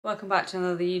Welcome back to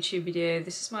another YouTube video.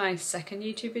 This is my second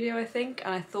YouTube video, I think,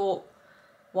 and I thought,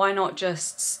 why not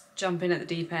just jump in at the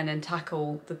deep end and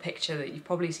tackle the picture that you've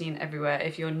probably seen everywhere.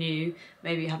 If you're new,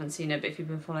 maybe you haven't seen it, but if you've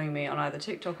been following me on either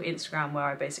TikTok or Instagram where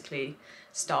I basically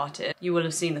started, you will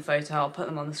have seen the photo. I'll put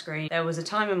them on the screen. There was a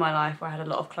time in my life where I had a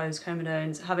lot of closed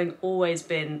comedones, having always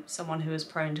been someone who was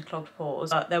prone to clogged pores.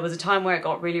 But there was a time where it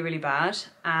got really, really bad,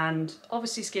 and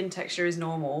obviously skin texture is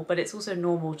normal, but it's also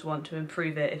normal to want to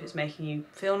improve it if it's making you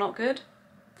feel not good.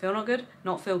 Feel not good?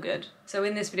 Not feel good. So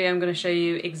in this video I'm going to show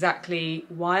you exactly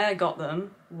why I got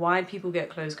them, why people get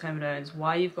closed comedones,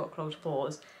 why you've got clogged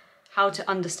pores, how to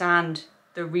understand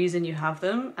the reason you have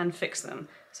them and fix them.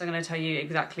 So I'm going to tell you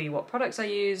exactly what products I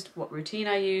used, what routine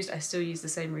I used. I still use the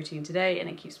same routine today and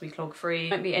it keeps me clog free.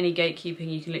 There won't be any gatekeeping,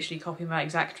 you can literally copy my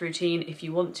exact routine if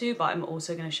you want to, but I'm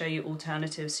also going to show you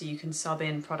alternatives so you can sub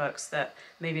in products that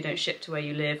maybe don't ship to where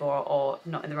you live or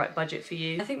not in the right budget for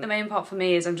you. I think the main part for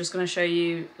me is I'm just going to show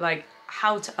you like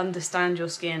how to understand your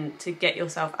skin to get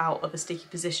yourself out of a sticky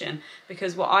position,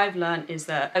 because what I've learned is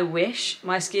that I wish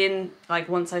my skin, like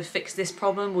once I've fixed this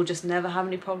problem, will just never have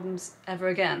any problems ever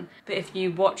again. But if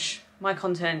you watch my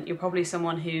content, you're probably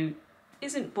someone who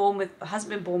hasn't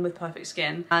been born with perfect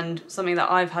skin, and something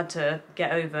that I've had to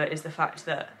get over is the fact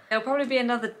that there'll probably be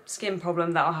another skin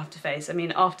problem that I'll have to face. I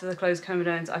mean, after the closed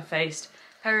comedones, I faced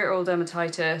perioral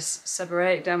dermatitis,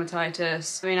 seborrheic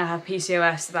dermatitis. I mean, I have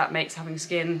PCOS, so that makes having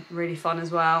skin really fun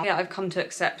as well. Yeah, I've come to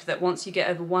accept that once you get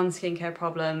over one skincare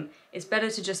problem, it's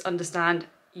better to just understand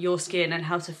your skin and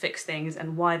how to fix things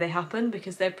and why they happen,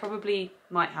 because they probably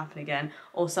might happen again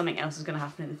or something else is going to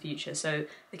happen in the future. So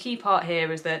the key part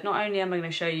here is that not only am I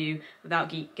going to show you without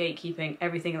gatekeeping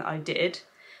everything that I did,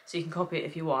 so you can copy it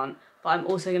if you want, but I'm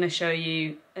also going to show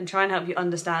you and try and help you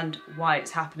understand why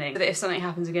it's happening, so that if something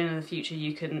happens again in the future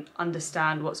you can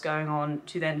understand what's going on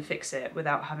to then fix it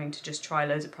without having to just try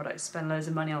loads of products, spend loads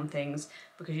of money on things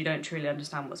because you don't truly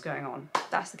understand what's going on.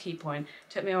 That's the key point.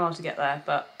 It took me a while to get there,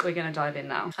 but we're going to dive in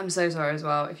now. I'm so sorry as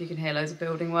well if you can hear loads of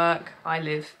building work. I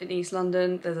live in East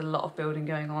London, there's a lot of building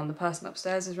going on. The person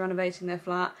upstairs is renovating their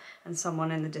flat and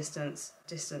someone in the distance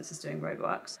is doing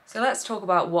roadworks. So let's talk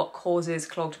about what causes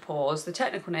clogged pores. The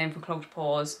technical name for clogged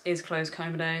pores is closed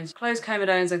comedones. Closed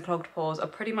comedones and clogged pores are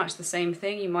pretty much the same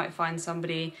thing. You might find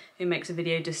somebody who makes a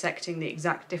video dissecting the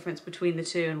exact difference between the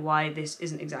two and why this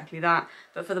isn't exactly that,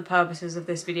 but for the purposes of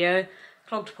this video,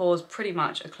 clogged pores pretty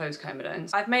much are closed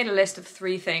comedones. I've made a list of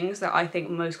 3 things that I think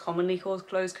most commonly cause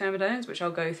closed comedones, which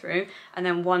I'll go through, and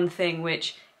then one thing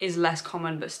which is less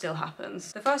common but still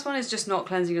happens. The first one is just not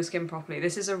cleansing your skin properly.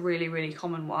 This is a really, really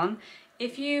common one.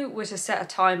 If you were to set a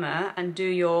timer and do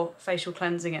your facial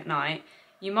cleansing at night,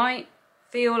 you might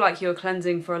feel like you're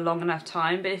cleansing for a long enough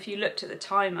time, but if you looked at the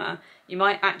timer, you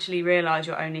might actually realise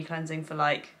you're only cleansing for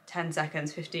like 10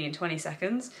 seconds, 15, 20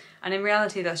 seconds, and in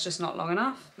reality that's just not long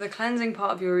enough. The cleansing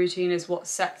part of your routine is what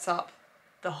sets up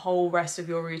the whole rest of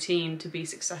your routine to be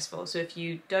successful. So if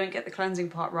you don't get the cleansing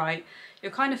part right,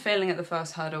 you're kind of failing at the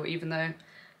first hurdle, even though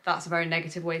that's a very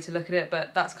negative way to look at it,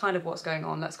 but that's kind of what's going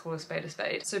on. Let's call a spade a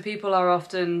spade. So people are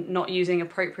often not using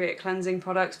appropriate cleansing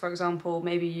products. For example,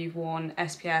 maybe you've worn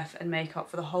SPF and makeup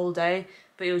for the whole day,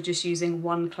 but you're just using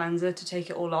one cleanser to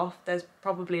take it all off. There's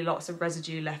probably lots of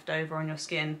residue left over on your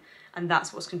skin, and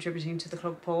that's what's contributing to the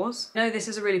clogged pores. I know this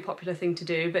is a really popular thing to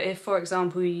do, but if, for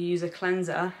example, you use a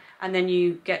cleanser and then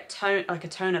you get like a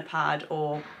toner pad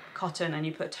or cotton and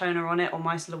you put toner on it or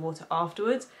micellar water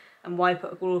afterwards, and wipe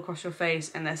it all across your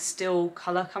face and there's still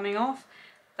colour coming off,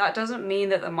 that doesn't mean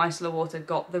that the micellar water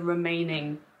got the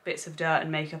remaining bits of dirt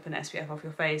and makeup and SPF off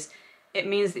your face. It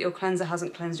means that your cleanser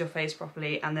hasn't cleansed your face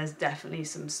properly and there's definitely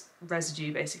some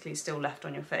residue basically still left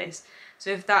on your face.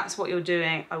 So if that's what you're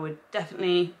doing, I would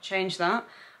definitely change that.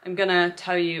 I'm gonna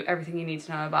tell you everything you need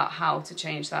to know about how to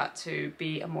change that to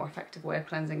be a more effective way of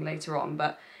cleansing later on,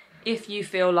 but if you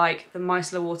feel like the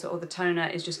micellar water or the toner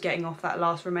is just getting off that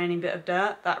last remaining bit of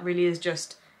dirt, that really is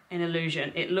just an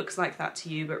illusion. It looks like that to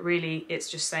you, but really it's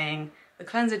just saying the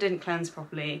cleanser didn't cleanse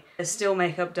properly, there's still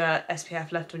makeup, dirt,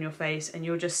 SPF left on your face, and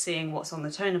you're just seeing what's on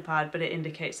the toner pad, but it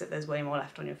indicates that there's way more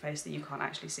left on your face that you can't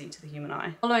actually see to the human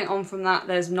eye. Following on from that,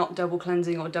 there's not double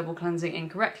cleansing or double cleansing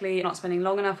incorrectly, not spending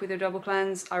long enough with your double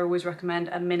cleanse. I always recommend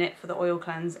a minute for the oil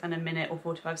cleanse and a minute or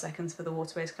 45 seconds for the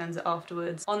water-based cleanser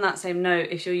afterwards. On that same note,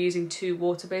 if you're using 2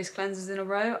 water-based cleansers in a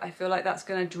row, I feel like that's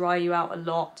going to dry you out a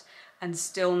lot and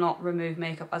still not remove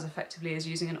makeup as effectively as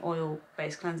using an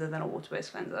oil-based cleanser than a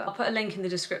water-based cleanser. I'll put a link in the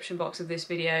description box of this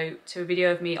video to a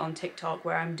video of me on TikTok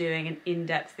where I'm doing an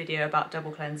in-depth video about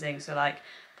double cleansing, so like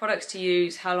products to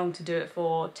use, how long to do it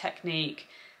for, technique,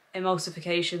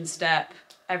 emulsification step,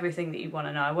 everything that you want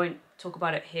to know. I won't talk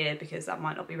about it here because that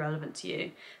might not be relevant to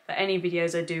you. But any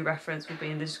videos I do reference will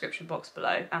be in the description box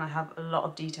below, and I have a lot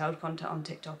of detailed content on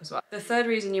TikTok as well. The third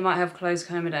reason you might have closed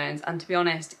comedones, and to be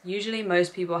honest, usually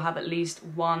most people have at least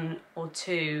one or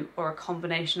two or a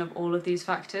combination of all of these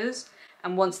factors,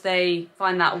 and once they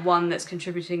find that one that's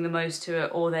contributing the most to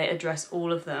it, or they address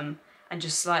all of them and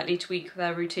just slightly tweak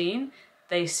their routine,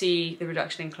 they see the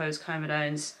reduction in closed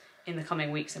comedones in the coming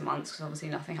weeks and months, because obviously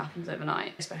nothing happens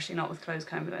overnight, especially not with closed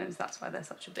comedones. That's why they're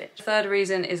such a bitch. The third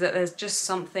reason is that there's just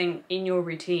something in your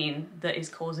routine that is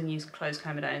causing you closed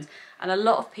comedones, and a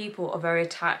lot of people are very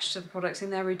attached to the products in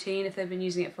their routine if they've been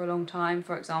using it for a long time.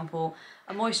 For example,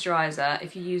 a moisturiser,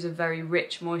 if you use a very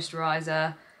rich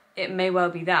moisturiser, it may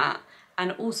well be that.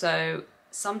 And also,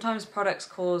 sometimes products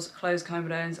cause closed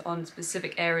comedones on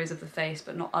specific areas of the face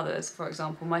but not others. For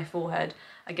example, my forehead,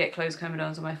 I get closed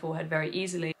comedones on my forehead very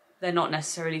easily. They're not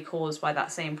necessarily caused by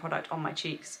that same product on my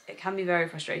cheeks. It can be very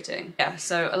frustrating. Yeah,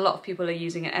 so a lot of people are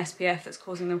using an SPF that's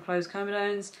causing them closed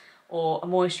comedones, or a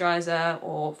moisturiser,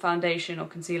 or foundation, or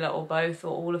concealer, or both,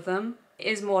 or all of them. It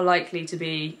is more likely to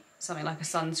be something like a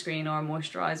sunscreen or a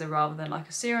moisturiser rather than like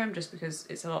a serum, just because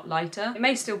it's a lot lighter. It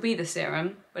may still be the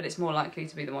serum, but it's more likely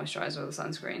to be the moisturiser or the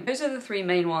sunscreen. Those are the three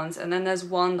main ones, and then there's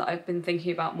one that I've been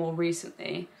thinking about more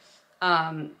recently,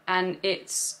 and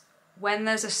it's when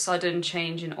there's a sudden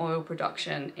change in oil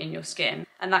production in your skin.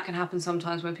 And that can happen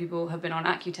sometimes when people have been on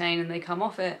Accutane and they come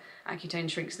off it. Accutane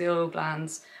shrinks the oil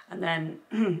glands, and then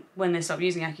when they stop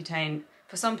using Accutane,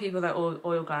 for some people their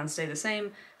oil glands stay the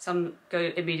same, some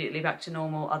go immediately back to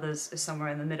normal, others is somewhere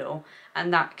in the middle,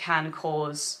 and that can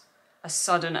cause a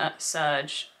sudden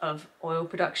surge of oil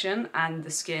production, and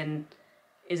the skin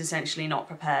is essentially not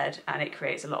prepared, and it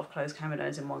creates a lot of closed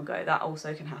comedones in one go. That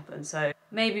also can happen. So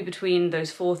maybe between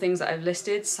those four things that I've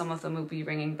listed, some of them will be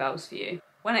ringing bells for you.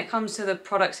 When it comes to the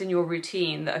products in your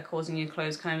routine that are causing you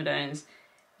closed comedones,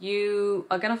 you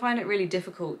are going to find it really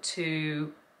difficult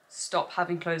to stop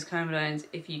having closed comedones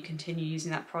if you continue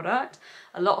using that product.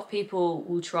 A lot of people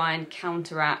will try and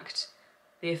counteract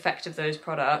the effect of those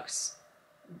products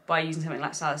by using something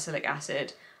like salicylic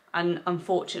acid, and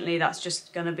unfortunately that's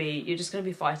just going to be, you're just going to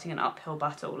be fighting an uphill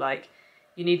battle. Like,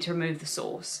 you need to remove the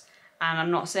source, and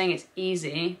I'm not saying it's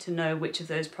easy to know which of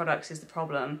those products is the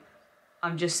problem.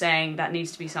 I'm just saying that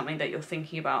needs to be something that you're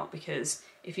thinking about, because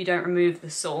if you don't remove the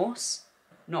source,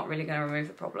 not really going to remove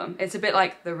the problem. It's a bit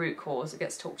like the root cause. It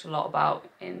gets talked a lot about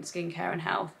in skincare and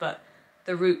health, but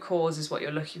the root cause is what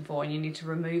you're looking for, and you need to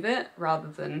remove it rather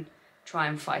than try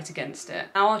and fight against it.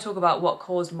 Now I'll talk about what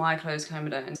caused my closed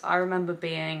comedones. I remember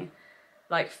being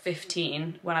like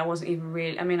 15 when I wasn't even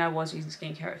really, I mean, I was using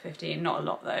skincare at 15, not a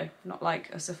lot though, not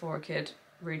like a Sephora kid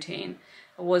routine.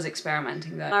 I was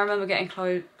experimenting though. I remember getting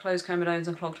closed comedones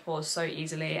and clogged pores so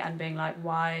easily and being like,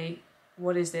 why,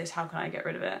 what is this, how can I get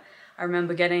rid of it? I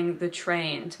remember getting the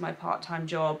train to my part-time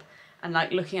job and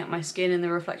like looking at my skin in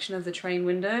the reflection of the train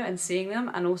window and seeing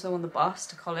them, and also on the bus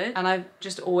to college. And I've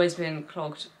just always been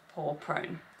clogged pore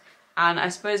prone. And I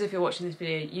suppose if you're watching this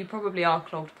video, you probably are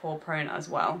clogged pore prone as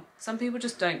well. Some people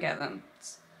just don't get them.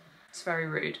 It's very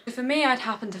rude. For me, I'd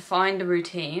happen to find a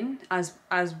routine, as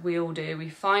we all do. We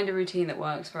find a routine that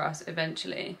works for us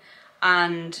eventually.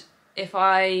 And if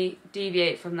I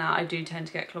deviate from that, I do tend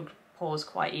to get clogged pores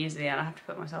quite easily, and I have to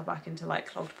put myself back into like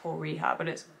clogged pore rehab, but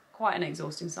it's quite an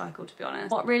exhausting cycle, to be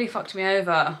honest. What really fucked me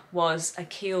over was a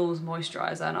Kiehl's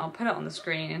moisturiser, and I'll put it on the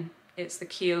screen. It's the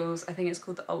Kiehl's, I think it's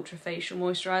called the Ultra Facial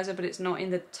Moisturiser, but it's not in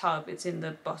the tub, it's in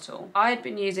the bottle. I had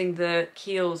been using the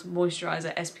Kiehl's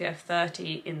Moisturiser SPF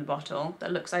 30 in the bottle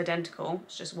that looks identical,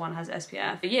 it's just one has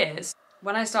SPF, for years.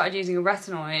 When I started using a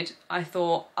retinoid, I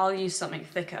thought I'll use something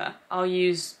thicker. I'll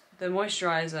use the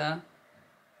moisturiser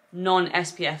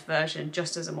non-SPF version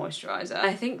just as a moisturiser.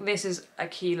 I think this is a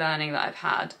key learning that I've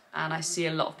had, and I see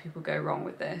a lot of people go wrong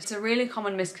with this. It's a really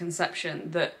common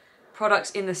misconception that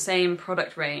products in the same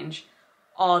product range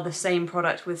are the same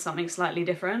product with something slightly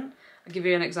different. I'll give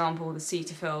you an example, the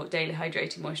Cetaphil Daily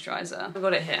Hydrating Moisturiser. I've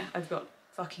got it here. I've got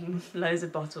fucking loads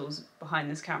of bottles behind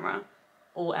this camera,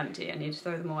 all empty. I need to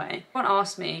throw them away. Everyone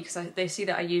asks me, because they see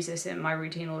that I use this in my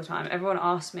routine all the time, everyone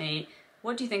asks me,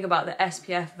 what do you think about the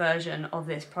SPF version of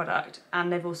this product?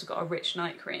 And they've also got a rich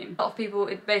night cream. A lot of people,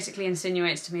 it basically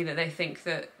insinuates to me that they think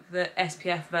that the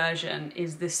SPF version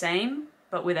is the same,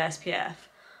 but with SPF.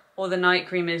 Or the night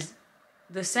cream is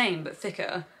the same but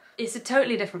thicker. It's a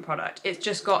totally different product. It's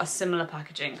just got a similar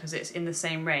packaging because it's in the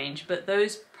same range, but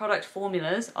those product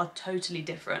formulas are totally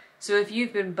different. So if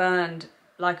you've been burned,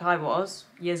 like I was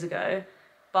years ago,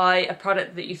 by a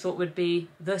product that you thought would be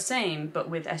the same but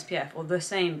with SPF, or the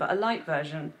same but a light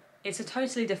version, it's a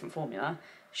totally different formula.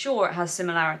 Sure, it has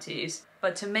similarities,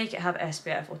 but to make it have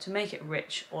SPF or to make it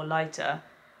rich or lighter,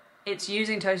 it's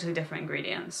using totally different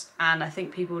ingredients, and I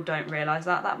think people don't realise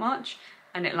that much,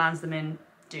 and it lands them in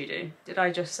doo-doo. Did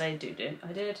I just say doo-doo?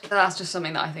 I did. So that's just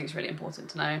something that I think is really important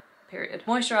to know, period.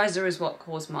 Moisturiser is what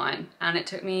caused mine, and it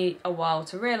took me a while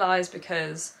to realise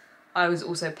because I was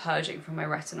also purging from my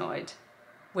retinoid,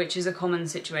 which is a common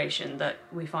situation that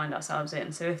we find ourselves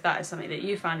in. So if that is something that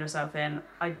you found yourself in,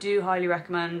 I do highly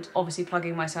recommend, obviously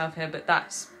plugging myself here, but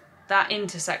that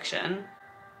intersection.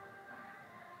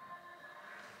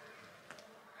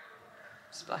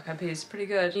 This Black Eyed Peas is pretty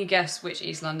good. Can you guess which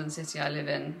East London city I live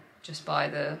in just by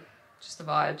the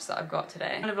vibes that I've got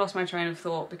today? I kind of lost my train of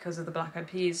thought because of the Black Eyed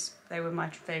Peas. They were my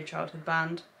fave childhood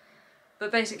band.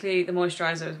 But basically the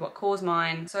moisturiser is what caused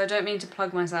mine. So I don't mean to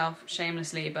plug myself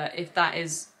shamelessly, but if that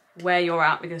is where you're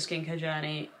at with your skincare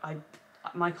journey,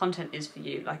 my content is for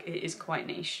you. Like, it is quite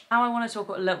niche. Now I want to talk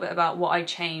a little bit about what I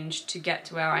changed to get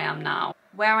to where I am now.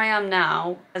 Where I am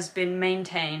now has been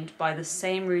maintained by the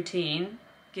same routine,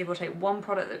 give or take one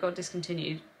product that got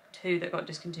discontinued, two that got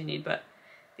discontinued, but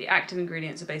the active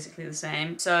ingredients are basically the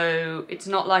same. So it's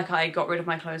not like I got rid of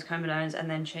my closed comedones and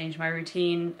then changed my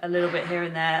routine a little bit here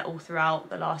and there all throughout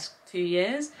the last few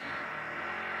years.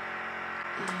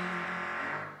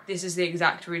 This is the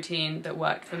exact routine that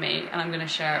worked for me, and I'm going to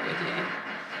share it with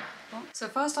you. So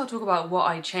first I'll talk about what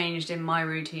I changed in my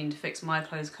routine to fix my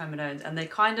closed comedones, and they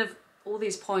kind of, all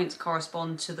these points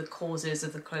correspond to the causes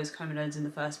of the closed comedones in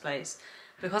the first place.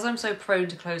 Because I'm so prone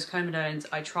to closed comedones,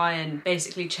 I try and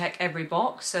basically check every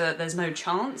box so that there's no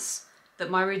chance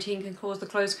that my routine can cause the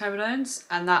closed comedones,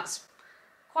 and that's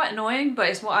quite annoying, but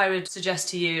it's what I would suggest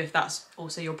to you if that's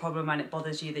also your problem and it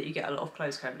bothers you that you get a lot of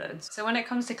closed comedones. So when it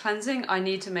comes to cleansing, I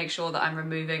need to make sure that I'm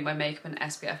removing my makeup and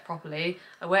SPF properly.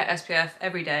 I wear SPF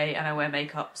every day and I wear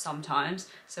makeup sometimes.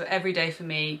 So every day for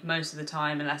me, most of the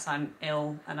time, unless I'm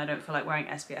ill and I don't feel like wearing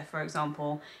SPF, for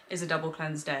example, is a double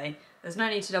cleanse day. There's no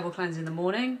need to double cleanse in the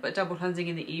morning, but double cleansing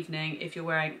in the evening if you're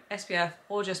wearing SPF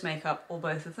or just makeup or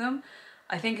both of them,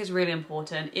 I think is really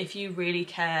important if you really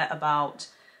care about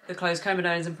the closed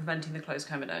comedones and preventing the closed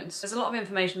comedones. There's a lot of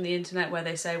information on the internet where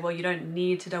they say, well, you don't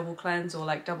need to double cleanse, or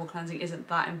like double cleansing isn't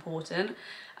that important.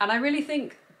 And I really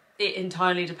think it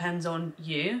entirely depends on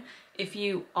you. If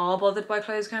you are bothered by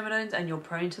closed comedones and you're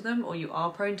prone to them, or you are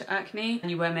prone to acne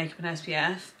and you wear makeup and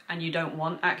SPF and you don't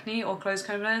want acne or closed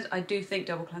comedones, I do think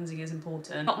double cleansing is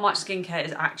important. Not much skincare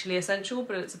is actually essential,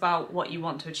 but it's about what you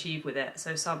want to achieve with it.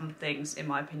 So some things, in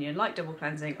my opinion, like double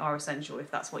cleansing, are essential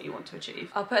if that's what you want to achieve.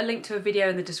 I'll put a link to a video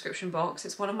in the description box.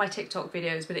 It's one of my TikTok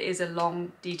videos, but it is a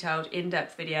long, detailed,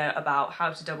 in-depth video about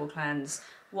how to double cleanse,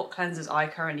 what cleansers I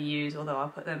currently use, although I'll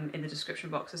put them in the description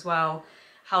box as well,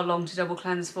 how long to double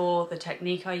cleanse for, the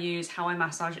technique I use, how I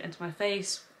massage it into my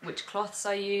face, which cloths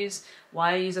I use,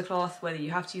 why I use a cloth, whether you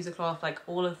have to use a cloth, like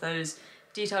all of those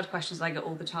detailed questions I get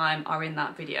all the time are in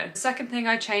that video. The second thing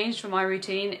I changed for my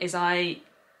routine is I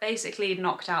basically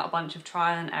knocked out a bunch of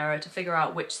trial and error to figure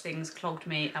out which things clogged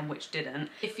me and which didn't.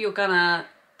 If you're gonna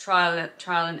trial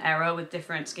and error with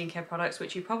different skincare products,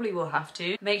 which you probably will have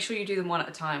to, make sure you do them one at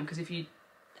a time, because if you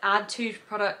add two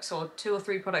or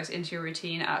three products into your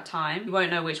routine at a time, you won't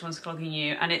know which one's clogging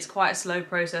you, and it's quite a slow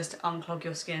process to unclog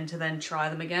your skin to then try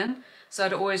them again. So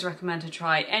I'd always recommend to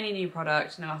try any new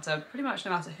product, pretty much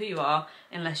no matter who you are,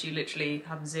 unless you literally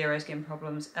have zero skin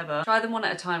problems ever. Try them one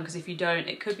at a time, because if you don't,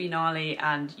 it could be gnarly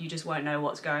and you just won't know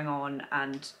what's going on,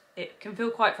 and it can feel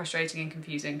quite frustrating and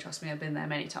confusing. Trust me, I've been there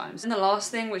many times. And the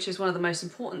last thing, which is one of the most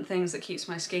important things that keeps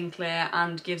my skin clear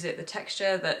and gives it the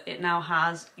texture that it now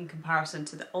has in comparison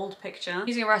to the old picture.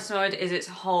 Using a retinoid is its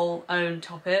whole own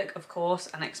topic, of course,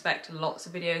 and expect lots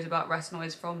of videos about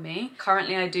retinoids from me.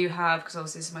 Currently I do have, because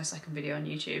obviously this is my second video on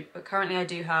YouTube, but currently I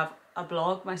do have a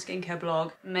blog, my skincare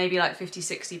blog, maybe like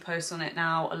 50-60 posts on it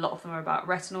now. A lot of them are about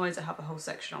retinoids. I have a whole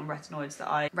section on retinoids that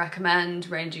I recommend,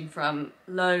 ranging from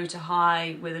low to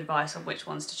high, with advice on which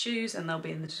ones to choose, and they'll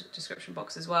be in the description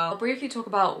box as well. I'll briefly talk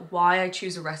about why I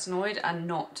choose a retinoid and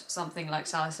not something like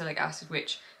salicylic acid,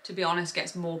 which, to be honest,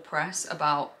 gets more press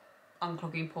about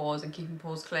unclogging pores and keeping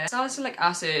pores clear. Salicylic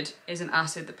acid is an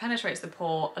acid that penetrates the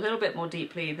pore a little bit more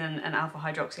deeply than an alpha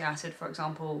hydroxy acid, for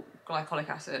example, glycolic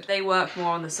acid. They work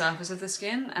more on the surface of the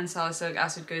skin, and salicylic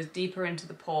acid goes deeper into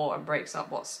the pore and breaks up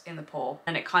what's in the pore,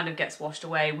 and it kind of gets washed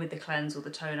away with the cleanse or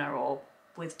the toner, or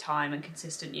with time and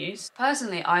consistent use.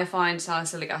 Personally, I find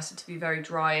salicylic acid to be very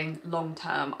drying long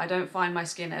term. I don't find my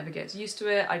skin ever gets used to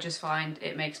it. I just find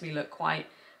it makes me look quite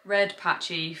red,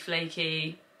 patchy,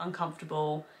 flaky,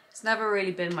 uncomfortable. It's never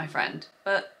really been my friend,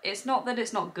 but it's not that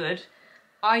it's not good.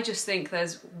 I just think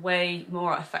there's way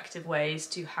more effective ways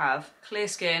to have clear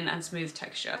skin and smooth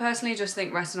texture. I personally just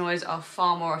think retinoids are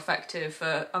far more effective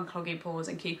for unclogging pores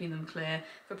and keeping them clear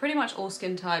for pretty much all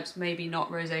skin types, maybe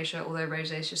not rosacea, although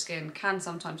rosacea skin can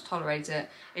sometimes tolerate it.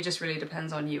 It just really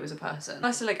depends on you as a person.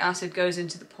 Salicylic acid goes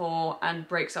into the pore and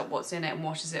breaks up what's in it and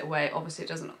washes it away. Obviously it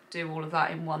doesn't do all of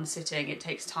that in one sitting. It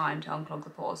takes time to unclog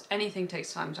the pores. Anything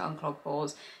takes time to unclog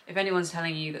pores. If anyone's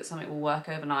telling you that something will work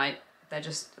overnight, they're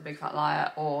just a big fat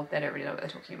liar, or they don't really know what they're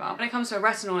talking about. When it comes to a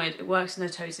retinoid, it works in a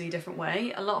totally different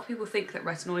way. A lot of people think that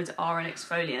retinoids are an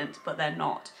exfoliant, but they're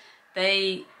not.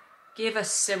 They give a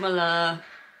similar,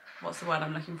 what's the word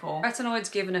I'm looking for?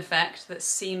 Retinoids give an effect that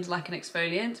seems like an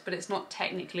exfoliant, but it's not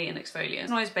technically an exfoliant.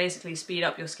 Retinoids basically speed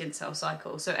up your skin cell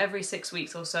cycle. So every 6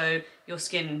 weeks or so, your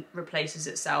skin replaces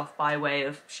itself by way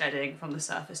of shedding from the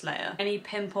surface layer. Any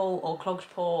pimple or clogged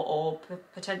pore or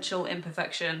potential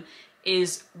imperfection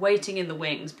is waiting in the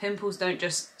wings. Pimples don't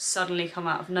just suddenly come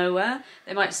out of nowhere.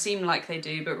 They might seem like they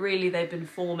do, but really they've been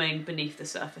forming beneath the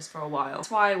surface for a while.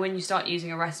 That's why when you start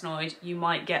using a retinoid, you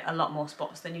might get a lot more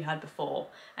spots than you had before.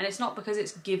 And it's not because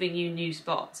it's giving you new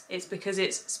spots, it's because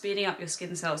it's speeding up your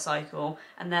skin cell cycle,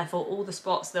 and therefore all the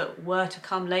spots that were to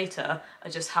come later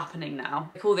are just happening now.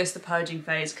 I call this the purging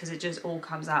phase because it just all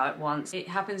comes out at once. It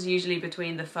happens usually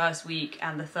between the first week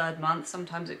and the 3rd month.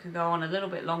 Sometimes it can go on a little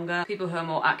bit longer. People who are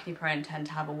more acne prone tend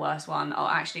to have a worse one. I'll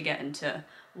actually get into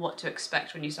what to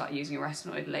expect when you start using a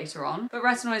retinoid later on. But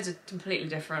retinoids are completely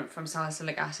different from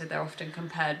salicylic acid. They're often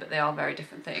compared, but they are very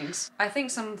different things. I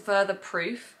think some further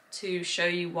proof to show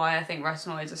you why I think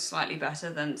retinoids are slightly better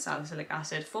than salicylic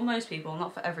acid for most people,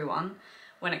 not for everyone,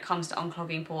 when it comes to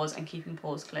unclogging pores and keeping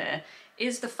pores clear,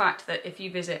 is the fact that if you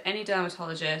visit any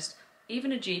dermatologist,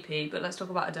 even a GP, but let's talk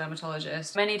about a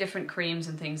dermatologist, many different creams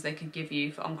and things they could give you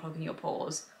for unclogging your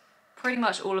pores. Pretty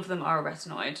much all of them are a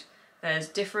retinoid. There's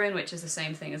Differin, which is the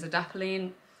same thing as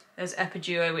adapalene. There's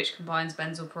Epiduo, which combines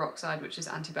benzoyl peroxide, which is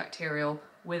antibacterial,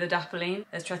 with adapalene.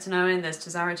 There's tretinoin, there's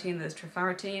tazarotene, there's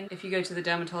trifarotene. If you go to the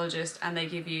dermatologist and they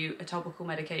give you a topical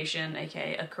medication,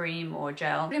 aka a cream or a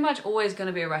gel, pretty much always going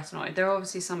to be a retinoid. There are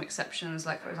obviously some exceptions,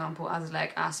 like for example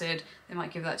azelaic acid. They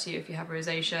might give that to you if you have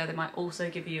rosacea. They might also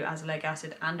give you azelaic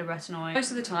acid and a retinoid. Most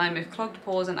of the time, if clogged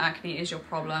pores and acne is your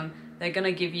problem, they're going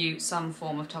to give you some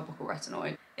form of topical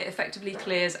retinoid. It effectively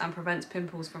clears and prevents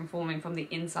pimples from forming from the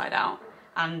inside out,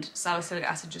 and salicylic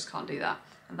acid just can't do that,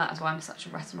 and that is why I'm such a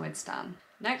retinoid stan.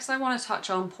 Next, I want to touch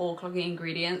on pore clogging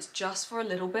ingredients just for a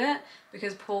little bit,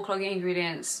 because pore clogging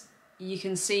ingredients you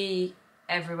can see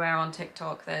everywhere on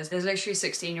TikTok. There's literally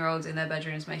 16-year-olds in their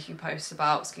bedrooms making posts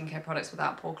about skincare products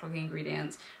without pore clogging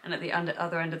ingredients, and at the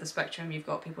other end of the spectrum you've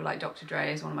got people like Dr.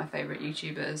 Dre, is one of my favourite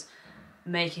YouTubers,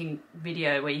 making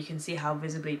video where you can see how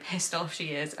visibly pissed off she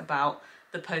is about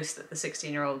the post that the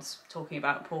 16-year-olds talking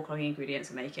about pore clogging ingredients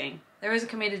are making. There is a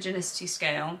comedogenicity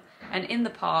scale, and in the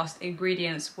past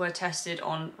ingredients were tested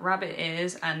on rabbit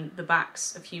ears and the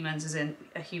backs of humans, as in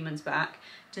a human's back,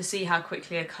 to see how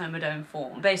quickly a comedone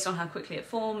formed. Based on how quickly it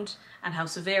formed and how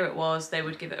severe it was, they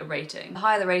would give it a rating. The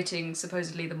higher the rating,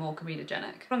 supposedly the more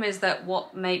comedogenic. The problem is that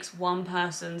what makes one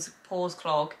person's pores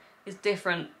clog is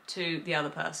different to the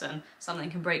other person. Something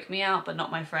can break me out, but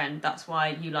not my friend. That's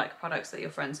why you like products that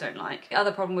your friends don't like. The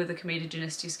other problem with the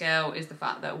comedogenicity scale is the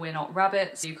fact that we're not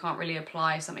rabbits. You can't really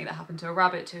apply something that happened to a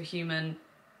rabbit to a human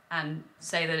and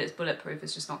say that it's bulletproof.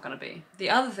 It's just not going to be.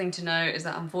 The other thing to know is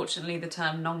that unfortunately the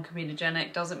term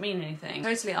non-comedogenic doesn't mean anything.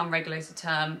 Totally unregulated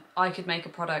term. I could make a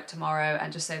product tomorrow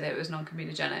and just say that it was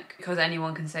non-comedogenic, because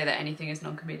anyone can say that anything is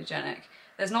non-comedogenic.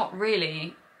 There's not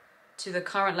really, to the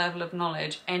current level of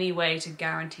knowledge, any way to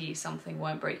guarantee something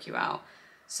won't break you out.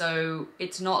 So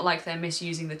it's not like they're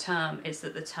misusing the term, it's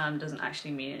that the term doesn't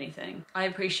actually mean anything. I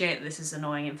appreciate that this is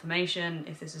annoying information.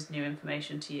 If this is new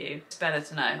information to you, it's better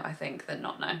to know, I think, than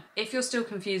not know. If you're still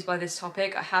confused by this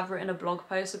topic, I have written a blog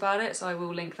post about it, so I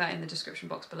will link that in the description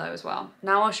box below as well.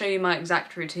 Now I'll show you my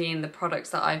exact routine, the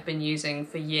products that I've been using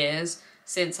for years,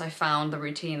 since I found the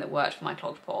routine that worked for my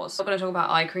clogged pores. I'm not going to talk about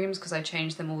eye creams because I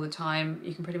change them all the time.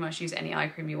 You can pretty much use any eye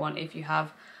cream you want if you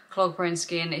have clog prone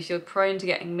skin. If you're prone to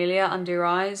getting milia under your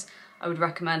eyes, I would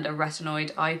recommend a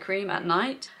retinoid eye cream at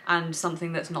night and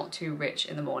something that's not too rich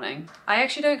in the morning. I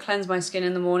actually don't cleanse my skin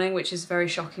in the morning, which is very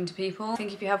shocking to people. I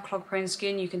think if you have clog prone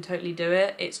skin, you can totally do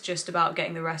it. It's just about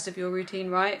getting the rest of your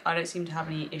routine right. I don't seem to have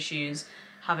any issues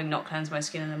having not cleansed my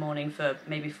skin in the morning for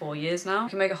maybe 4 years now. I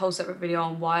can make a whole separate video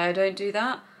on why I don't do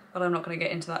that, but I'm not going to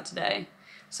get into that today.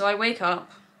 So I wake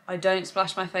up, I don't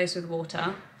splash my face with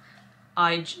water.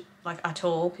 Like at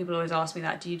all. People always ask me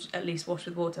that, do you at least wash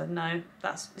with water? No,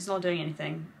 it's not doing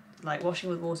anything. like washing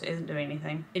with water isn't doing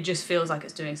anything. It just feels like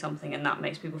it's doing something, and that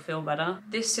makes people feel better.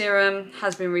 This serum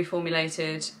has been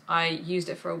reformulated. I used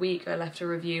it for a week. I left a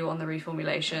review on the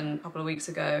reformulation a couple of weeks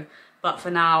ago, but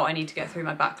for now I need to get through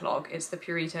my backlog. It's the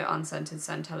Purito Unscented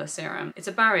Centella Serum. It's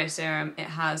a barrier serum. It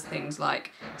has things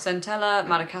like centella,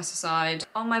 madecassoside.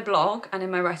 On my blog and in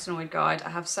my retinoid guide, I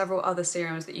have several other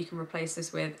serums that you can replace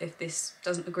this with if this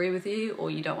doesn't agree with you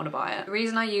or you don't want to buy it. The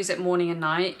reason I use it morning and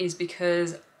night is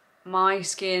because my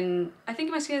skin, I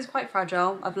think my skin is quite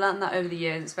fragile. I've learned that over the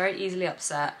years. It's very easily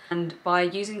upset, and by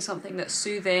using something that's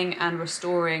soothing and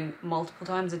restoring multiple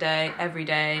times a day, every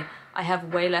day, I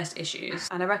have way less issues.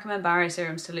 And I recommend barrier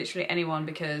serums to literally anyone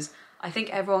because I think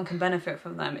everyone can benefit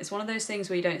from them. It's one of those things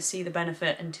where you don't see the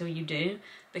benefit until you do,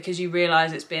 because you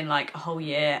realise it's been like a whole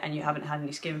year and you haven't had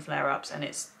any skin flare-ups, and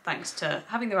it's thanks to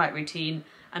having the right routine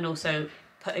and also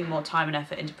putting more time and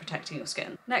effort into protecting your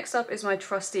skin. Next up is my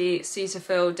trusty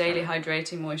Cetaphil Daily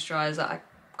Hydrating Moisturiser. I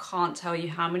can't tell you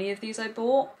how many of these I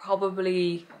bought.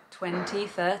 Probably 20,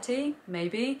 30,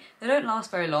 maybe. They don't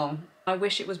last very long. I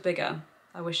wish it was bigger.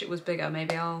 I wish it was bigger.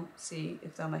 Maybe I'll see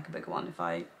if they'll make a bigger one if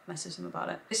I message them about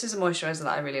it. This is a moisturiser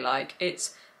that I really like.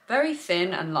 It's very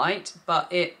thin and light,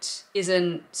 but it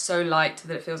isn't so light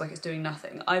that it feels like it's doing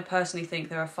nothing. I personally think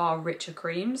there are far richer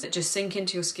creams that just sink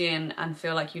into your skin and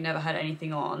feel like you never had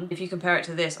anything on. If you compare it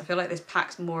to this, I feel like this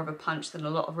packs more of a punch than a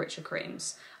lot of richer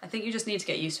creams. I think you just need to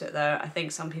get used to it though. I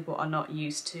think some people are not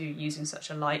used to using such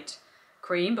a light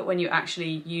cream, but when you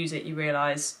actually use it, you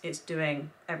realise it's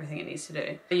doing everything it needs to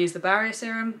do. I use the barrier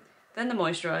serum, then the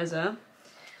moisturiser,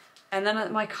 and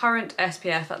then my current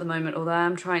SPF at the moment, although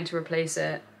I'm trying to replace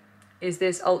it, is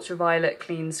this ultraviolet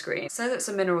clean screen. It says it's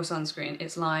a mineral sunscreen.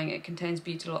 It's lying. It contains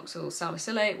butyloxyl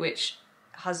salicylate, which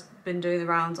has been doing the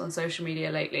rounds on social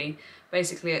media lately.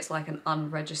 Basically, it's like an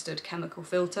unregistered chemical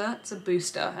filter. It's a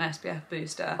booster, an SPF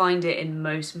booster. I find it in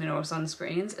most mineral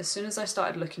sunscreens. As soon as I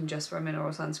started looking just for a mineral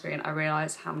sunscreen, I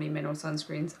realised how many mineral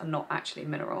sunscreens are not actually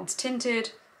mineral. It's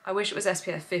tinted. I wish it was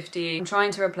SPF 50. I'm trying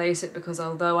to replace it because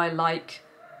although I like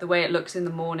the way it looks in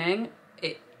the morning,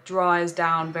 it dries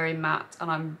down very matte, and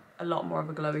I'm a lot more of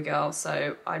a glowy girl,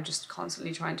 so I'm just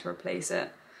constantly trying to replace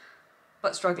it,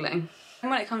 but struggling.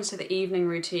 And when it comes to the evening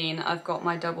routine, I've got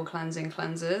my double cleansing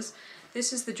cleansers.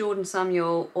 This is the Jordan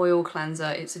Samuel oil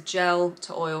cleanser. It's a gel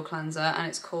to oil cleanser, and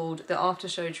it's called the After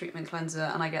Show Treatment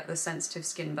Cleanser, and I get the sensitive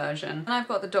skin version. And I've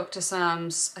got the Dr.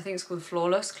 Sam's, I think it's called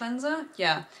Flawless Cleanser.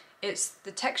 Yeah, it's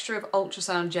the texture of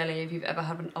ultrasound jelly if you've ever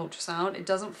had an ultrasound. It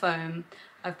doesn't foam.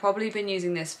 I've probably been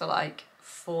using this for like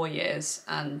 4 years,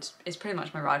 and it's pretty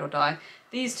much my ride or die.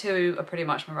 These two are pretty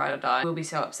much my ride or die. I will be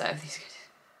so upset if these get...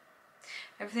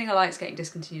 Everything I like is getting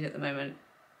discontinued at the moment.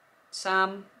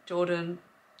 Sam, Jordan,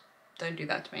 don't do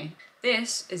that to me.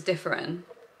 This is Differin.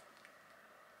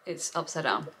 It's upside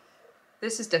down.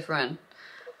 This is Differin.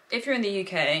 If you're in the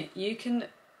UK, you can...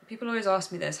 People always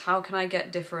ask me this, how can I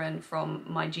get Differin from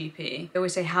my GP? They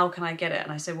always say, how can I get it?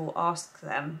 And I say, well, ask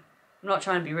them. I'm not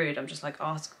trying to be rude, I'm just like,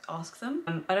 ask them.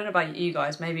 I don't know about you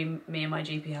guys, maybe me and my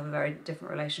GP have a very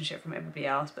different relationship from everybody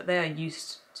else, but they are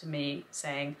used to me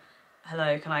saying,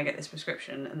 hello, can I get this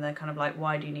prescription? And they're kind of like,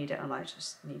 why do you need it? I'm like,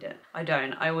 just need it. I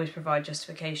don't, I always provide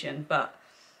justification, but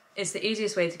it's the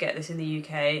easiest way to get this in the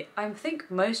UK. I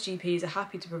think most GPs are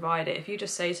happy to provide it. If you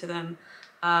just say to them,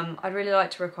 I'd really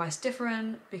like to request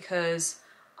Differin because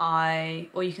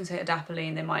or you can say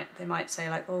adapalene, they might say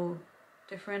like, oh,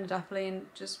 Differin, adapalene,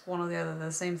 just one or the other, they're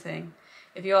the same thing.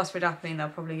 If you ask for adapalene, they'll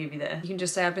probably give you this. You can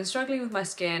just say, I've been struggling with my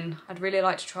skin, I'd really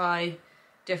like to try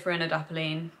Differin,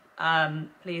 adapalene,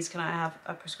 please can I have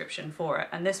a prescription for it?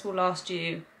 And this will last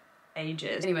you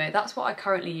ages. Anyway, that's what I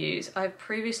currently use. I've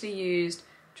previously used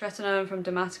Retinoid from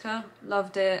Dermatica,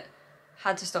 loved it,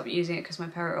 had to stop using it because my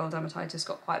perioral dermatitis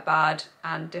got quite bad,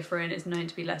 and Differin is known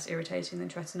to be less irritating than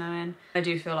Retinoid. I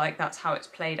do feel like that's how it's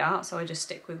played out, so I just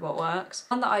stick with what works.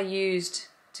 One that I used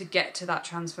to get to that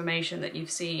transformation that you've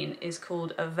seen is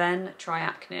called Avene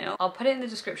Triacneal. I'll put it in the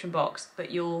description box, but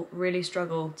you'll really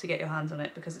struggle to get your hands on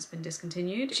it because it's been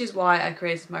discontinued, which is why I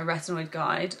created my retinoid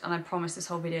guide. And I promise this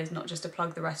whole video is not just to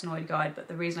plug the retinoid guide, but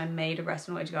the reason I made a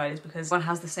retinoid guide is because one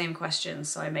has the same questions,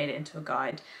 so I made it into a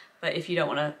guide. But if you don't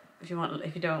want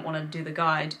to do the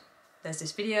guide, there's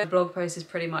this video. The blog post is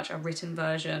pretty much a written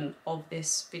version of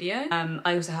this video.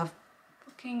 I also have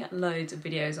fucking loads of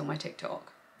videos on my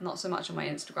TikTok. Not so much on my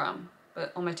Instagram,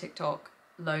 but on my TikTok,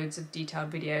 loads of detailed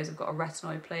videos. I've got a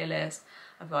retinoid playlist.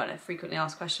 I've got a frequently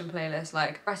asked question playlist.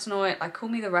 Like retinoid, I call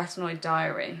me the retinoid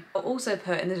diary. I'll also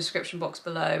put in the description box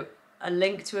below a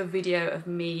link to a video of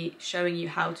me showing you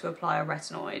how to apply a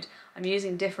retinoid. I'm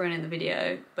using Differin in the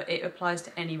video, but it applies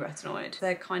to any retinoid.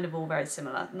 They're kind of all very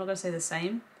similar. I'm not gonna say the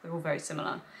same, they're all very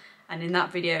similar. And in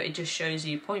that video, it just shows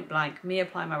you point blank me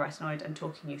applying my retinoid and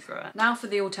talking you through it. Now for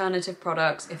the alternative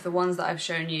products, if the ones that I've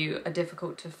shown you are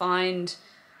difficult to find,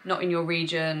 not in your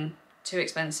region, too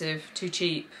expensive, too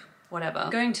cheap, whatever,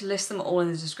 I'm going to list them all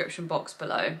in the description box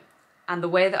below. And the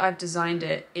way that I've designed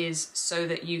it is so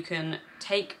that you can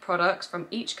take products from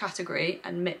each category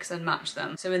and mix and match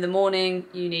them. So in the morning,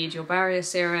 you need your barrier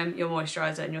serum, your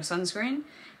moisturizer, and your sunscreen.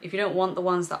 If you don't want the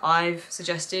ones that I've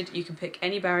suggested, you can pick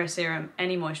any barrier serum,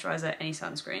 any moisturizer, any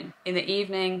sunscreen. In the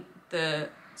evening, the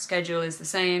schedule is the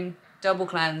same. Double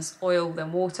cleanse, oil,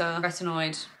 then water,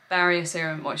 retinoid, barrier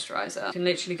serum, moisturizer. You can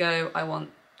literally go, I want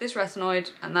this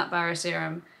retinoid and that barrier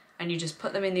serum, and you just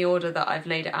put them in the order that I've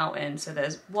laid it out in. So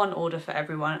there's one order for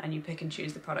everyone and you pick and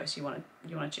choose the products you want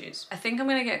to choose. I think I'm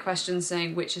going to get questions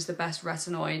saying which is the best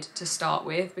retinoid to start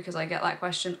with, because I get that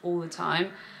question all the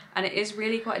time. And it is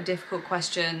really quite a difficult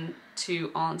question to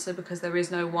answer because there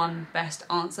is no one best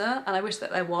answer. And I wish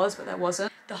that there was, but there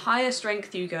wasn't. The higher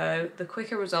strength you go, the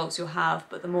quicker results you'll have,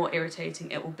 but the more irritating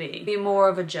it will be. It'll be more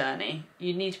of a journey.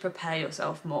 You need to prepare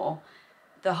yourself more.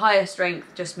 The higher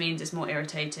strength just means it's more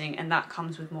irritating, and that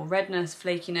comes with more redness,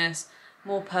 flakiness,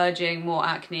 more purging, more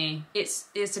acne. It's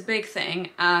a big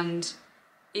thing, and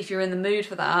if you're in the mood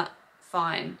for that,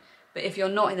 fine. But if you're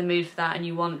not in the mood for that and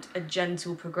you want a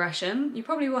gentle progression, you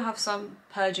probably will have some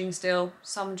purging still,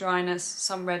 some dryness,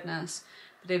 some redness,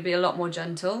 but it'll be a lot more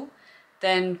gentle.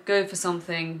 Then go for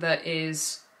something that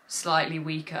is slightly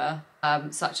weaker,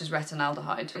 such as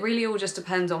retinaldehyde. It really all just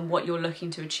depends on what you're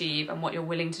looking to achieve and what you're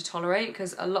willing to tolerate,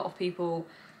 because a lot of people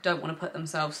don't want to put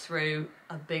themselves through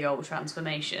a big old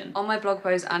transformation. On my blog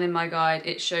post and in my guide,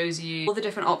 it shows you all the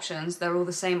different options. They're all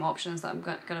the same options that I'm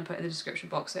going to put in the description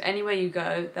box. So anywhere you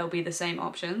go, there'll be the same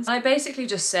options. I basically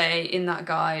just say in that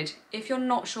guide, if you're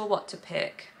not sure what to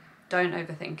pick, don't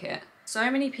overthink it.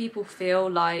 So many people feel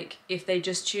like if they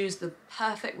just choose the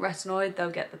perfect retinoid,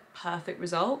 they'll get the perfect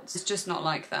results. It's just not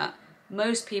like that.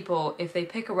 Most people, if they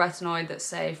pick a retinoid that's,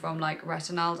 say, from like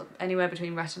anywhere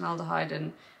between retinaldehyde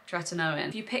and tretinoin,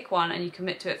 if you pick one and you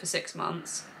commit to it for 6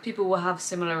 months, people will have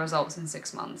similar results in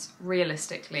 6 months.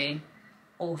 Realistically,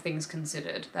 all things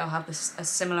considered, they'll have a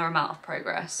similar amount of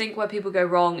progress. I think where people go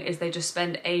wrong is they just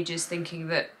spend ages thinking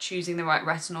that choosing the right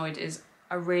retinoid is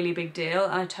a really big deal,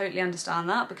 and I totally understand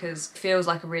that because it feels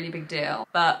like a really big deal.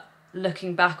 But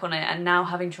looking back on it and now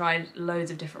having tried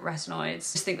loads of different retinoids, I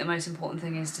just think the most important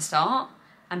thing is to start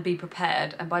and be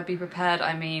prepared. And by be prepared,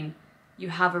 I mean you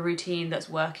have a routine that's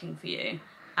working for you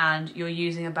and you're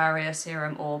using a barrier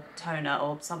serum or toner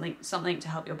or something to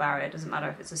help your barrier. It doesn't matter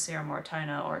if it's a serum or a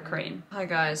toner or a cream. Hi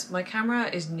guys, my camera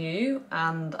is new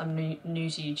and I'm new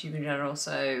to YouTube in general,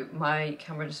 so my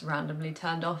camera just randomly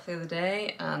turned off the other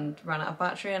day and ran out of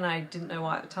battery, and I didn't know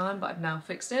why at the time, but I've now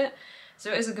fixed it.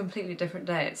 So it is a completely different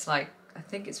day. It's like, I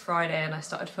think it's Friday and I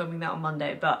started filming that on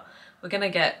Monday, but we're gonna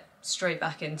get straight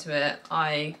back into it.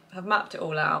 I have mapped it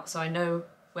all out so I know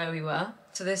where we were.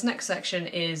 So this next section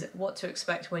is what to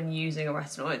expect when using a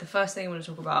retinoid. The first thing I'm going to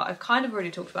talk about, I've kind of already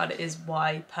talked about it, is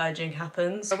why purging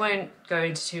happens. I won't go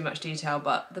into too much detail,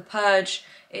 but the purge,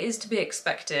 it is to be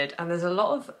expected, and there's a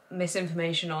lot of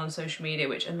misinformation on social media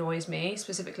which annoys me,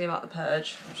 specifically about the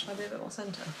purge. Should I be a bit more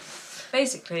centre?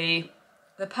 Basically,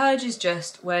 the purge is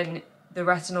just when the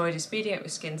retinoid is speeding up your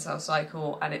skin cell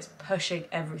cycle and it's pushing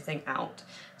everything out.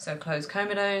 So closed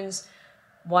comedones,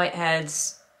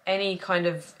 whiteheads, any kind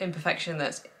of imperfection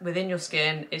that's within your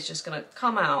skin is just going to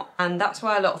come out. And that's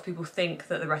why a lot of people think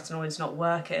that the retinoid's not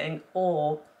working,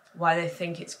 or why they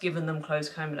think it's given them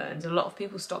closed comedones. A lot of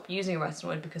people stop using a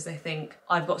retinoid because they think,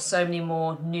 I've got so many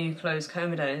more new closed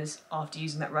comedones after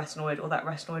using that retinoid, or that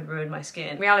retinoid ruined my skin.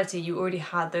 In reality, you already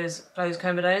had those closed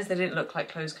comedones. They didn't look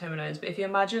like closed comedones, but if you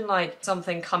imagine like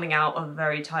something coming out of a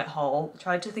very tight hole, I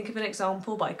tried to think of an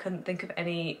example, but I couldn't think of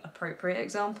any appropriate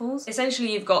examples.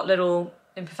 Essentially, you've got little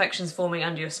imperfections forming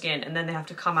under your skin and then they have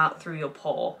to come out through your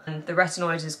pore, and the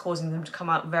retinoid is causing them to come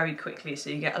out very quickly, so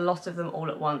you get a lot of them all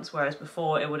at once, whereas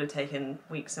before it would have taken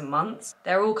weeks and months.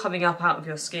 They're all coming up out of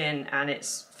your skin and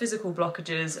it's physical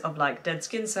blockages of like dead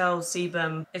skin cells,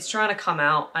 sebum. It's trying to come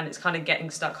out and it's kind of getting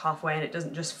stuck halfway and it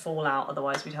doesn't just fall out,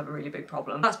 otherwise we'd have a really big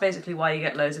problem. That's basically why you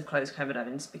get loads of closed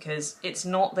comedones, because it's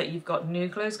not that you've got new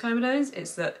closed comedones,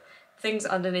 it's that things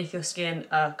underneath your skin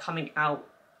are coming out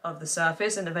of the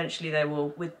surface, and eventually they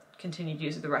will, with continued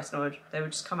use of the retinoid, they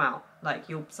would just come out. Like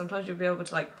sometimes you'll be able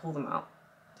to like pull them out.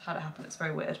 I've had it happen, it's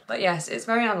very weird. But yes, it's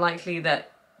very unlikely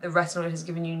that the retinoid has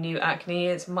given you new acne.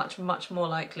 It's much more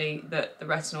likely that the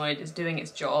retinoid is doing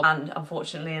its job, and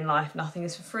unfortunately in life nothing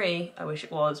is for free. I wish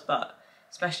it was, but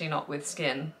especially not with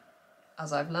skin,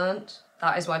 as I've learnt.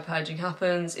 That is why purging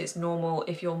happens. It's normal.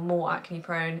 If you're more acne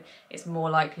prone, it's more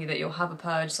likely that you'll have a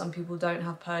purge. Some people don't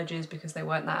have purges because they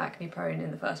weren't that acne prone in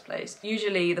the first place.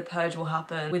 Usually the purge will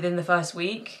happen within the first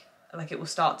week. Like, it will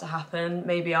start to happen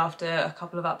maybe after a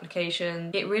couple of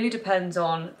applications. It really depends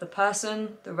on the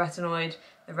person, the retinoid,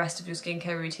 the rest of your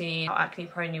skincare routine, how acne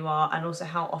prone you are, and also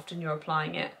how often you're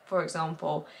applying it. For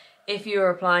example, if you're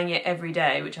applying it every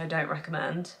day, which I don't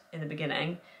recommend in the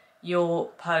beginning, your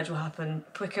purge will happen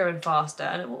quicker and faster,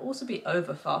 and it will also be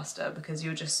over faster because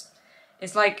you're just,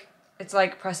 it's like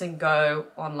pressing go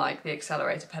on like the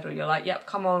accelerator pedal. You're like, yep,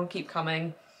 come on, keep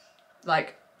coming,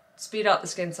 like speed up the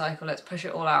skin cycle, let's push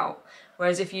it all out.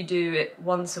 Whereas if you do it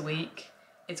once a week,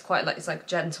 it's like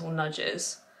gentle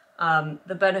nudges.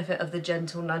 The benefit of the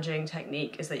gentle nudging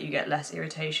technique is that you get less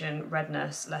irritation,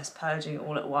 redness, less purging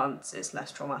all at once. It's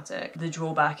less traumatic. The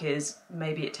drawback is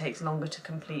maybe it takes longer to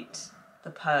complete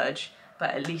the purge,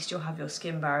 but at least you'll have your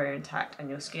skin barrier intact and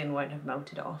your skin won't have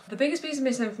melted off. The biggest piece of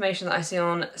misinformation that I see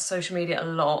on social media a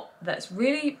lot that's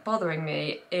really bothering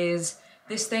me is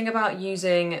this thing about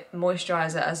using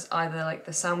moisturiser as either like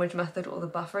the sandwich method or the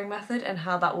buffering method, and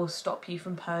how that will stop you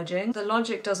from purging. The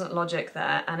logic doesn't logic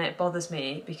there, and it bothers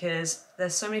me because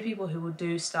there's so many people who will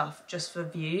do stuff just for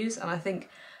views, and I think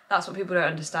that's what people don't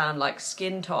understand. Like,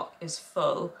 Skin Talk is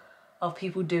full of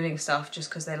people doing stuff just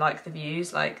because they like the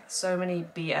views. Like, so many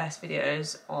BS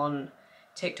videos on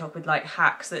TikTok with like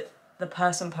hacks that the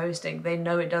person posting, they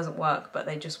know it doesn't work, but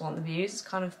they just want the views. It's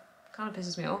kind of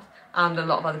pisses me off, and a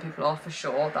lot of other people off for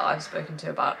sure that I've spoken to,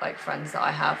 about like friends that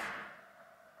I have.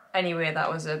 Anyway, that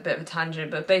was a bit of a tangent,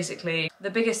 but basically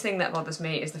the biggest thing that bothers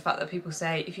me is the fact that people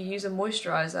say if you use a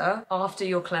moisturiser after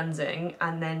your cleansing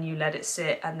and then you let it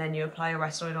sit and then you apply your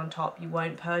retinoid on top, you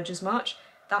won't purge as much.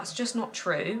 That's just not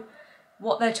true.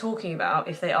 What they're talking about,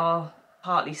 if they are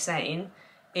partly sane,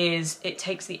 is it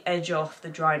takes the edge off the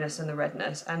dryness and the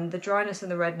redness, and the dryness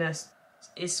and the redness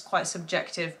is quite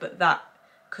subjective, but that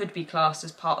could be classed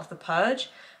as part of the purge.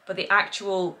 But the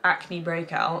actual acne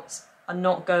breakouts are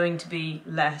not going to be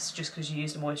less just because you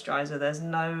used a moisturiser. There's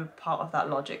no part of that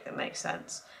logic that makes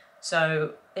sense.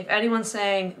 So if anyone's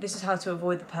saying this is how to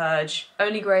avoid the purge,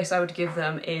 only grace I would give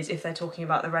them is if they're talking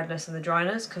about the redness and the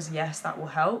dryness, because yes, that will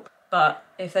help. But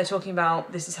if they're talking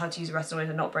about this is how to use a retinoid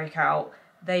and not break out,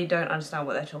 they don't understand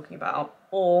what they're talking about.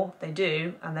 Or they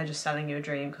do, and they're just selling you a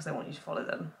dream because they want you to follow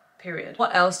them. Period.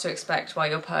 What else to expect while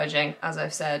you're purging? As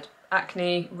I've said,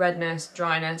 acne, redness,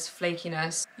 dryness,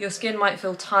 flakiness. Your skin might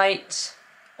feel tight.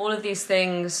 All of these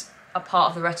things are part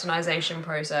of the retinization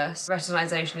process.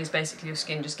 Retinization is basically your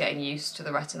skin just getting used to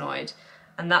the retinoid.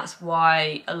 And that's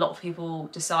why a lot of people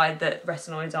decide that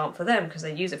retinoids aren't for them, because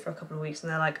they use it for a couple of weeks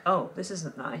and they're like, oh, this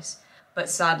isn't nice. But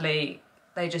sadly,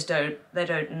 they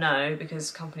don't know, because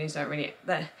companies don't really...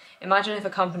 Imagine if a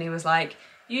company was like,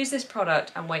 use this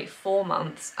product and wait 4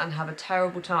 months and have a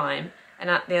terrible time, and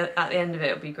at the end of it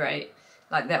it'll be great.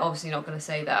 Like, they're obviously not going to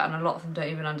say that, and a lot of them don't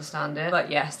even understand it.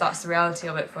 But yes, that's the reality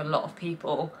of it for a lot of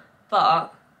people.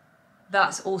 But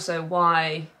that's also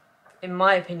why, in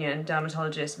my opinion,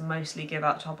 dermatologists mostly give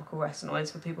out topical retinoids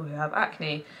for people who have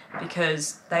acne,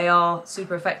 because they are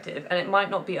super effective, and it might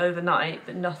not be overnight,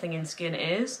 but nothing in skin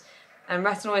is. And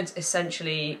retinoids,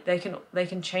 essentially, they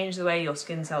can change the way your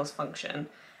skin cells function.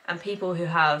 And people who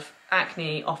have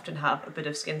acne often have a bit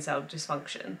of skin cell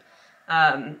dysfunction.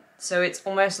 So it's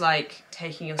almost like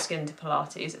taking your skin to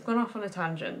Pilates. I've gone off on a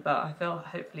tangent, but I feel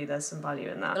hopefully there's some value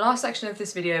in that. The last section of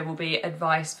this video will be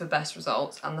advice for best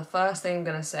results. And the first thing I'm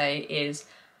going to say is,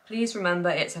 please remember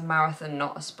it's a marathon,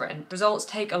 not a sprint. Results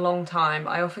take a long time.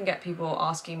 I often get people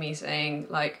asking me saying,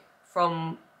 like,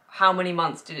 from how many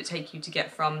months did it take you to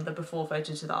get from the before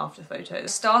photo to the after photo? I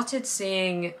started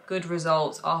seeing good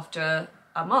results after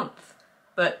a month,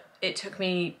 but it took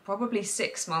me probably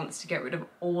 6 months to get rid of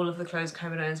all of the closed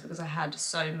comedones because I had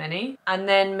so many. And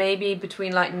then maybe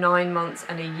between like 9 months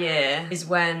and a year is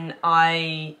when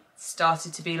I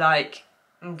started to be like,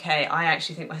 okay, I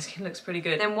actually think my skin looks pretty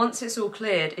good. Then once it's all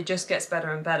cleared, it just gets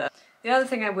better and better. The other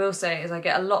thing I will say is I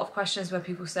get a lot of questions where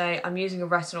people say, I'm using a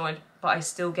retinoid, but I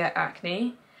still get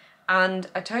acne. And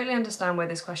I totally understand where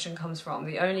this question comes from.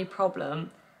 The only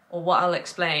problem, or what I'll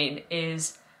explain,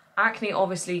 is acne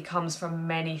obviously comes from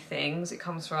many things. It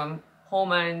comes from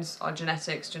hormones, our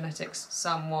genetics. Genetics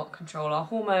somewhat control our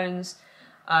hormones,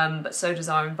 but so does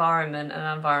our environment, and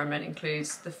our environment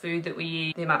includes the food that we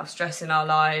eat, the amount of stress in our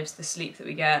lives, the sleep that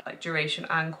we get, like duration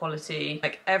and quality.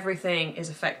 Like, everything is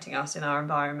affecting us in our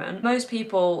environment. Most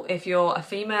people, if you're a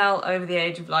female over the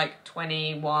age of like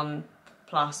 21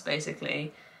 plus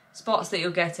basically, spots that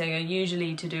you're getting are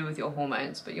usually to do with your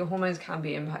hormones, but your hormones can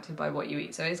be impacted by what you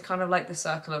eat, so it's kind of like the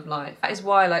circle of life. That is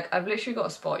why, like, I've literally got a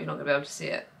spot, you're not gonna be able to see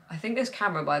it. I think this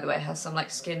camera, by the way, has some like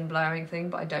skin blurring thing,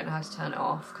 but I don't know how to turn it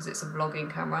off because it's a vlogging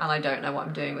camera and I don't know what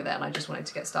I'm doing with it, and I just wanted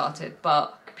to get started.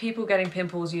 But people getting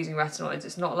pimples using retinoids,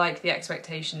 it's not like the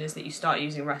expectation is that you start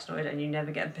using retinoid and you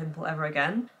never get a pimple ever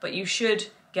again, but you should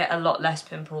get a lot less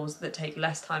pimples that take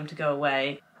less time to go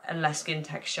away and less skin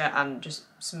texture and just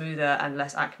smoother and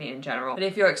less acne in general. But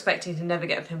if you're expecting to never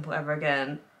get a pimple ever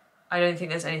again, I don't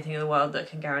think there's anything in the world that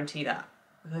can guarantee that,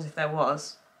 because if there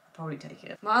was, I'd probably take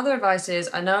it. My other advice is,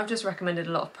 I know I've just recommended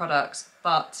a lot of products,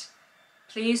 but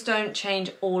please don't change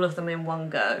all of them in one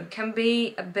go. It can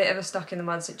be a bit of a stuck in the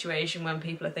mud situation when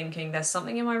people are thinking there's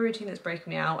something in my routine that's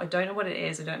breaking me out, I don't know what it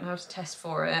is, I don't know how to test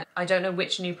for it, I don't know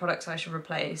which new products I should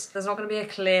replace. There's not going to be a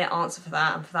clear answer for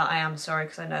that, and for that I am sorry,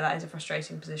 because I know that is a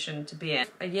frustrating position to be in.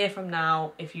 A year from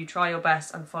now, if you try your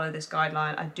best and follow this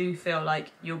guideline, I do feel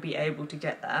like you'll be able to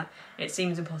get there. It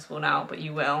seems impossible now, but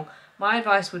you will. My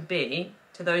advice would be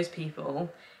to those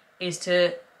people is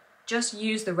to just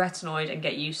use the retinoid and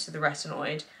get used to the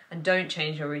retinoid, and don't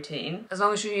change your routine. As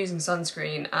long as you're using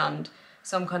sunscreen and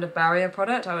some kind of barrier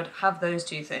product, I would have those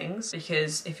two things,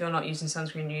 because if you're not using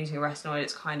sunscreen and you're using a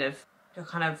retinoid, you're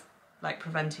kind of like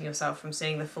preventing yourself from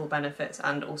seeing the full benefits,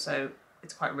 and also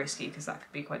it's quite risky because that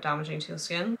could be quite damaging to your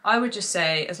skin. I would just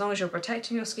say, as long as you're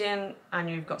protecting your skin and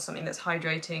you've got something that's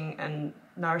hydrating and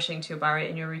nourishing to your barrier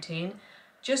in your routine,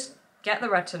 just get the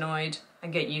retinoid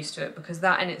and get used to it, because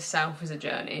that in itself is a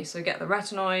journey. So get the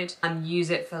retinoid and use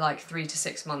it for like 3 to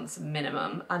 6 months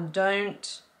minimum, and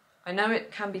don't, I know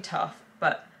it can be tough,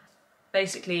 but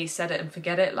basically set it and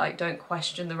forget it. Like, don't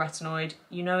question the retinoid.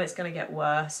 You know it's going to get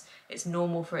worse. It's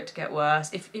normal for it to get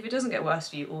worse. If it doesn't get worse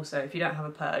for you also, if you don't have a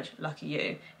purge, lucky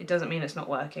you. It doesn't mean it's not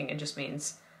working, it just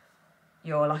means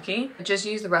you're lucky. Just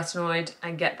use the retinoid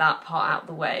and get that part out of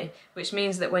the way, which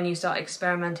means that when you start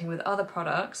experimenting with other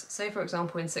products, say for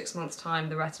example in 6 months time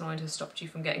the retinoid has stopped you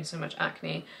from getting so much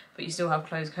acne, but you still have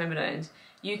closed comedones,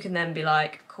 you can then be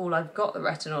like, cool, I've got the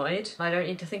retinoid, I don't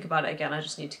need to think about it again, I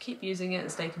just need to keep using it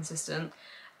and stay consistent.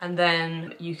 And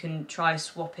then you can try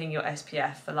swapping your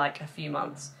SPF for like a few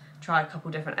months. Try a couple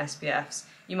different SPFs.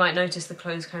 You might notice the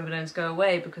closed comedones go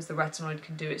away because the retinoid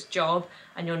can do its job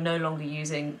and you're no longer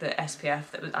using the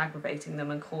SPF that was aggravating them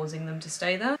and causing them to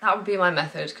stay there. That would be my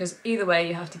method, because either way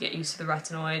you have to get used to the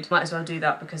retinoid. Might as well do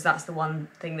that because that's the one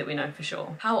thing that we know for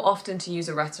sure. How often to use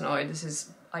a retinoid? This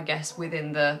is, I guess,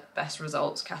 within the best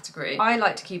results category. I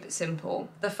like to keep it simple.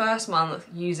 The first month,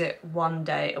 use it 1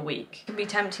 day a week. It can be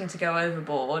tempting to go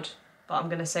overboard, but I'm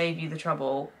going to save you the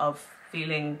trouble of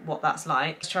feeling what that's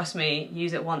like. Trust me,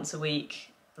 use it once a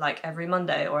week, like every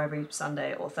Monday or every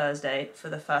Sunday or Thursday for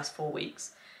the first 4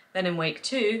 weeks. Then in week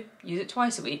 2, use it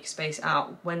twice a week, space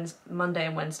out Monday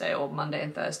and Wednesday or Monday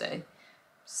and Thursday.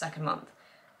 Second month.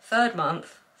 Third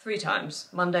month, 3 times.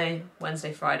 Monday,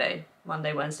 Wednesday, Friday.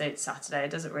 Monday, Wednesday, Saturday.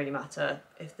 It doesn't really matter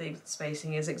if the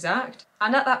spacing is exact.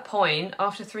 And at that point,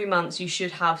 after 3 months, you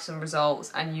should have some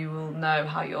results and you will know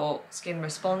how your skin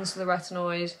responds to the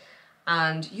retinoid,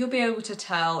 and you'll be able to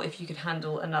tell if you can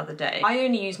handle another day. I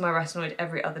only use my retinoid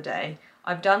every other day.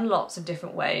 I've done lots of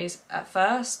different ways. At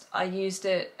first, I used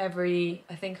it I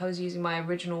think I was using my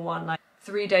original one like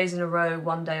 3 days in a row,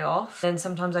 1 day off. Then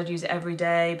sometimes I'd use it every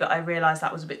day, but I realised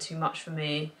that was a bit too much for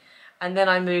me. And then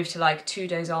I moved to like 2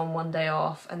 days on, 1 day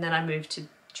off, and then I moved to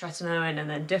Retinoid and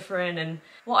then Differin, and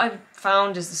what I've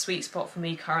found is the sweet spot for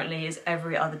me currently is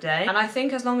every other day. And I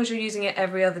think as long as you're using it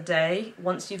every other day,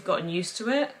 once you've gotten used to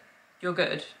it, you're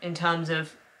good in terms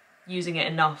of using it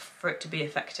enough for it to be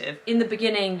effective. In the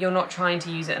beginning, you're not trying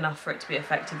to use it enough for it to be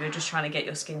effective, you're just trying to get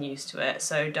your skin used to it,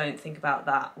 so don't think about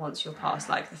that. Once you're past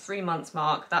like the 3 months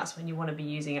mark, that's when you want to be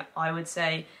using it. I would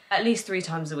say at least 3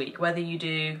 times a week, whether you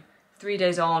do 3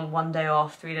 days on, 1 day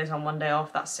off, 3 days on, 1 day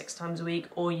off, that's 6 times a week,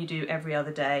 or you do every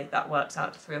other day, that works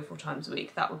out to 3 or 4 times a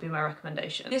week. That would be my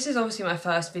recommendation. This is obviously my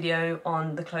first video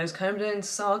on the closed comedones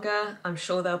saga. I'm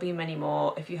sure there'll be many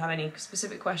more. If you have any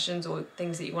specific questions or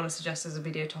things that you want to suggest as a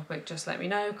video topic, just let me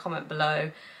know, comment below.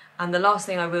 And the last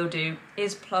thing I will do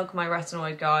is plug my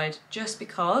retinoid guide, just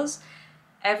because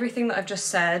everything that I've just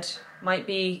said might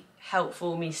be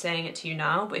helpful me saying it to you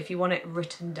now, but if you want it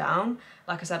written down,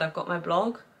 like I said, I've got my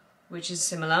blog, which is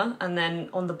similar, and then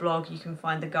on the blog you can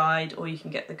find the guide, or you can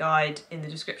get the guide in the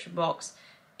description box.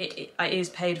 It is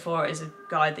paid for, it is a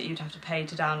guide that you'd have to pay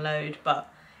to download, but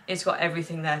it's got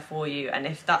everything there for you, and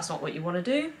if that's not what you want to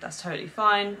do, that's totally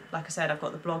fine. Like I said, I've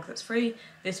got the blog that's free,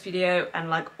 this video, and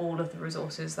like all of the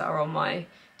resources that are on my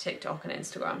TikTok and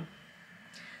Instagram.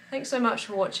 Thanks so much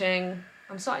for watching.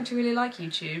 I'm starting to really like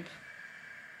YouTube,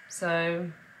 so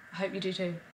I hope you do too.